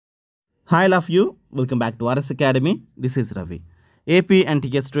Hi, love you. Welcome back to RS Academy. This is Ravi. AP and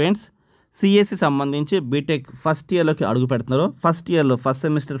TS students CSC సంబంధించి BTech first ఇయర్లోకి అడుగు పెడుతున్నారు. First ఇయర్లో first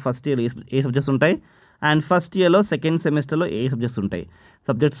semester first year ఏ subjects ఉంటాయి and first ఇయర్లో second సెమిస్టర్లో ఏ subjects ఉంటాయి.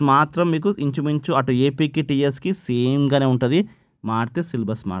 Subjects మాత్రం మీకు ఇంచుమించు అటు ఏపీకి టీఎస్కి సేమ్గానే ఉంటుంది. మారితే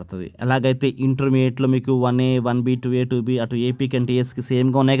సిలబస్ మారుతుంది. ఎలాగైతే ఇంటర్మీడియట్లో మీకు 1A 1B 2A 2B అటు ఏపీకి అండ్ టీఎస్కి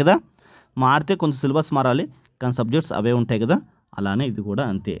సేమ్గా ఉన్నాయి కదా, మారితే కొంచెం సిలబస్ మారాలి కానీ సబ్జెక్ట్స్ అవే ఉంటాయి కదా, అలానే ఇది కూడా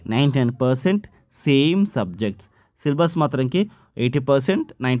అంతే. 99% సేమ్ సబ్జెక్ట్స్, సిలబస్ మాత్రంకి 80%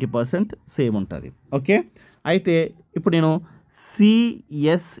 90% సేమ్ ఉంటుంది. ఓకే, అయితే ఇప్పుడు నేను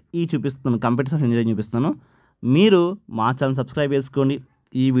సిఎస్ఈ చూపిస్తున్నాను, కంప్యూటర్ సైన్స్ ఇంజనీరింగ్ చూపిస్తున్నాను. మీరు మా ఛానల్ సబ్స్క్రైబ్ చేసుకోండి,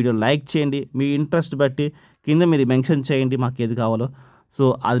 ఈ వీడియో లైక్ చేయండి, మీ ఇంట్రెస్ట్ బట్టి కింద మీరు మెన్షన్ చేయండి మాకు ఏది కావాలో. సో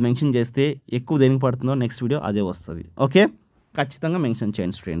అది మెన్షన్ చేస్తే ఎక్కువ దేనికి పడుతుందో నెక్స్ట్ వీడియో అదే వస్తుంది. ఓకే, ఖచ్చితంగా మెన్షన్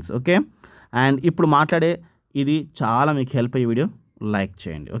చేయండి స్టూడెంట్స్. ఓకే, అండ్ ఇప్పుడు మాట్లాడే ఇది చాలా మీకు హెల్ప్ అయ్యే వీడియో, లైక్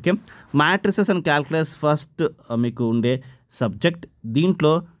చేయండి. Okay, matrices and calculus first మీకు ఉండే సబ్జెక్ట్.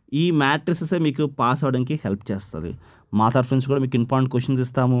 దీంట్లో ఈ మ్యాట్రిసెస్ మీకు పాస్ అవ్వడానికి హెల్ప్ చేస్తుంది. మా తరఫు నుంచి కూడా మీకు ఇంపార్టెంట్ క్వశ్చన్స్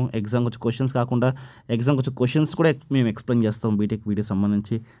ఇస్తాము. ఎగ్జామ్కి వచ్చే క్వశ్చన్స్ కాకుండా ఎగ్జామ్కి వచ్చే క్వశ్చన్స్ కూడా మేము ఎక్స్ప్లెయిన్ చేస్తాము బీటెక్ వీడియో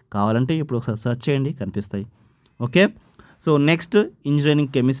సంబంధించి. కావాలంటే ఇప్పుడు ఒకసారి సెర్చ్ చేయండి, కనిపిస్తాయి. Okay, so next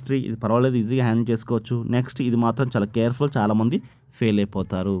engineering chemistry, ఇది పర్వాలేదు, ఈజీగా హ్యాండిల్ చేసుకోవచ్చు. నెక్స్ట్ ఇది మాత్రం చాలా కేర్ఫుల్, చాలామంది ఫెయిల్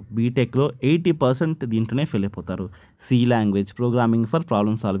అయిపోతారు. బీటెక్లో 80% దీంట్లోనే ఫెయిల్ అయిపోతారు. C language, programming for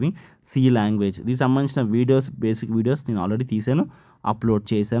problem solving, C language. దీనికి సంబంధించిన వీడియోస్, బేసిక్ వీడియోస్ నేను ఆల్రెడీ తీసాను, అప్లోడ్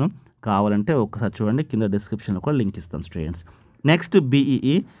చేశాను. కావాలంటే ఒక్కసారి చూడండి, కింద డిస్క్రిప్షన్లో కూడా లింక్ ఇస్తాను స్టూడెంట్స్. నెక్స్ట్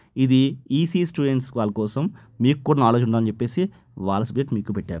బీఈఈ, ఇది ఈసీ స్టూడెంట్స్ వాళ్ళ కోసం, మీకు కూడా నాలెడ్జ్ ఉండాలని చెప్పేసి వాళ్ళ సబ్జెక్ట్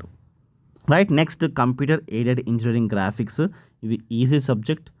మీకు పెట్టారు. Right, next computer aided engineering graphics, ఇది easy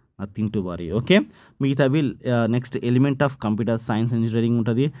subject, nothing to worry. Okay, మిగతావి next element of computer science engineering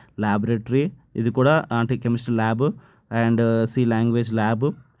ఉంటుంది, ల్యాబొరేటరీ, ఇది కూడా అంటే chemistry lab and C language lab,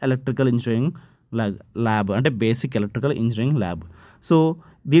 electrical engineering lab అంటే basic electrical engineering lab. So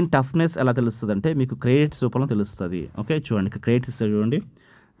దీని toughness ఎలా తెలుస్తుంది అంటే మీకు క్రెడిట్స్ రూపంలో తెలుస్తుంది. ఓకే, చూడండి ఇక్కడ క్రెడిట్స్ ఇస్తారు,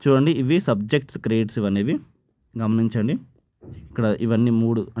 చూడండి ఇవి సబ్జెక్ట్స్ క్రెడిట్స్ ఇవన్నీ గమనించండి. ఇక్కడ ఇవన్నీ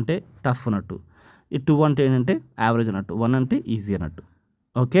 3 అంటే టఫ్ అన్నట్టు, ఈ 2 అంటే ఏంటంటే యావరేజ్ అన్నట్టు, 1 అంటే ఈజీ అన్నట్టు.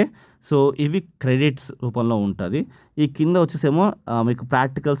 ఓకే, సో ఇవి క్రెడిట్స్ రూపంలో ఉంటుంది. ఈ కింద వచ్చేసేమో మీకు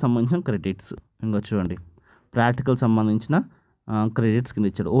ప్రాక్టికల్ సంబంధించిన క్రెడిట్స్. ఇంకా చూడండి ప్రాక్టికల్ సంబంధించిన క్రెడిట్స్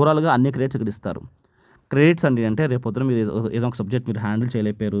కింద ఇచ్చాడు. ఓవరాల్గా అన్ని క్రెడిట్స్ ఇక్కడ ఇస్తారు. క్రెడిట్స్ అంటే రేపొద్దున మీరు ఏదో ఒక సబ్జెక్ట్ మీరు హ్యాండిల్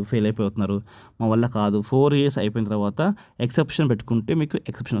చేయలేకపోయారు, ఫెయిల్ అయిపోతున్నారు, మా వల్ల కాదు, 4 years అయిపోయిన తర్వాత ఎక్సెప్షన్ పెట్టుకుంటే మీకు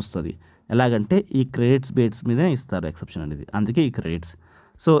ఎక్సెప్షన్ వస్తుంది. ఎలాగంటే ఈ క్రెడిట్స్ బేట్స్ మీదే ఇస్తారు ఎక్సెప్షన్ అనేది, అందుకే ఈ క్రెడిట్స్.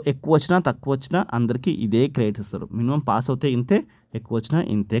 సో ఎక్కువ వచ్చినా తక్కువ వచ్చినా అందరికీ ఇదే క్రెడిట్స్ ఇస్తారు. మినిమం పాస్ అవుతే ఇంతే, ఎక్కువ వచ్చినా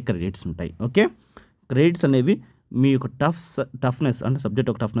ఇంతే క్రెడిట్స్ ఉంటాయి. ఓకే, క్రెడిట్స్ అనేవి మీ యొక్క టఫ్నెస్ అంటే సబ్జెక్ట్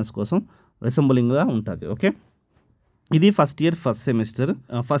ఒక టఫ్నెస్ కోసం రిసెంబులింగ్గా ఉంటుంది. ఓకే, ఇది first year first semester.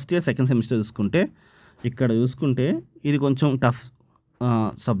 First year second semester చూసుకుంటే ఇక్కడ చూసుకుంటే ఇది కొంచెం టఫ్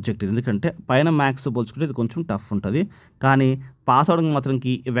సబ్జెక్ట్, ఎందుకంటే పైన మ్యాథ్స్ పోల్చుకుంటే ఇది కొంచెం టఫ్ ఉంటుంది, కానీ పాస్ అవడానికి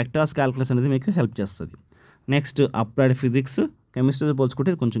మాత్రంకి వెక్టార్స్ క్యాల్కులస్ అనేది మీకు హెల్ప్ చేస్తుంది. నెక్స్ట్ అప్లైడ్ ఫిజిక్స్, కెమిస్ట్రీ పోల్చుకుంటే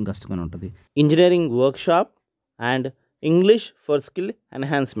ఇది కొంచెం కష్టంగానే ఉంటుంది. Engineering workshop and English for skill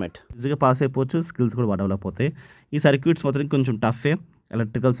enhancement, ఈజీగా పాస్ అయిపోవచ్చు, స్కిల్స్ కూడా డెవలప్ అవుతాయి. ఈ సర్క్యూట్స్ మాత్రం కొంచెం టఫే,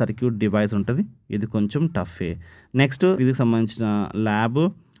 ఎలక్ట్రికల్ సర్క్యూట్ డివైస్ ఉంటుంది, ఇది కొంచెం టఫే. నెక్స్ట్ ఫిజిక్స్ సంబంధించిన ల్యాబ్,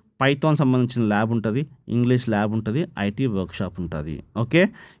 పైథాన్ సంబంధించిన ల్యాబ్ ఉంటుంది, ఇంగ్లీష్ ల్యాబ్ ఉంటుంది, ఐటీ వర్క్షాప్ ఉంటుంది. ఓకే,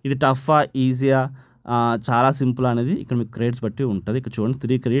 ఇది టఫా ఈజీయా చాలా సింపుల్ అనేది ఇక్కడ మీకు క్రెడిట్స్ బట్టి ఉంటుంది. ఇక్కడ చూడండి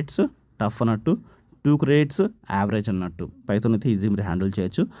 3 క్రెడిట్స్ టఫ్ అన్నట్టు, 2 క్రెడిట్స్ యావరేజ్ అన్నట్టు. పైథాన్ అయితే ఈజీ మీరు హ్యాండిల్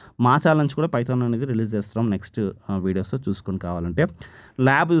చేయొచ్చు. మా ఛానల్ నుంచి కూడా పైథాన్ అనేది రిలీజ్ చేస్తున్నాం నెక్స్ట్ వీడియోస్ చూసుకొని. కావాలంటే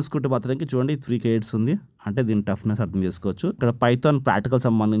ల్యాబ్ చూసుకుంటే మాత్రానికి చూడండి 3 క్రెడిట్స్ ఉంది, అంటే దీని టఫ్నెస్ అర్థం చేసుకోవచ్చు. ఇక్కడ పైథాన్ ప్రాక్టికల్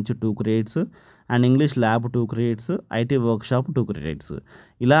సంబంధించి 2 credits and English lab 2 credits, IT workshop 2 credits.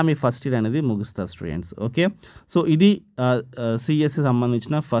 ఇలా మీ ఫస్ట్ ఇయర్ అనేది ముగుస్తారు స్టూడెంట్స్. ఓకే, సో ఇది సిఎస్సి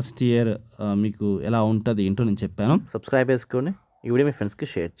సంబంధించిన ఫస్ట్ ఇయర్ మీకు ఎలా ఉంటుంది ఏంటో నేను చెప్పాను. సబ్స్క్రైబ్ చేసుకోండి, ఈ వీడియో మీ ఫ్రెండ్స్కి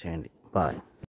షేర్ చేయండి. బాయ్.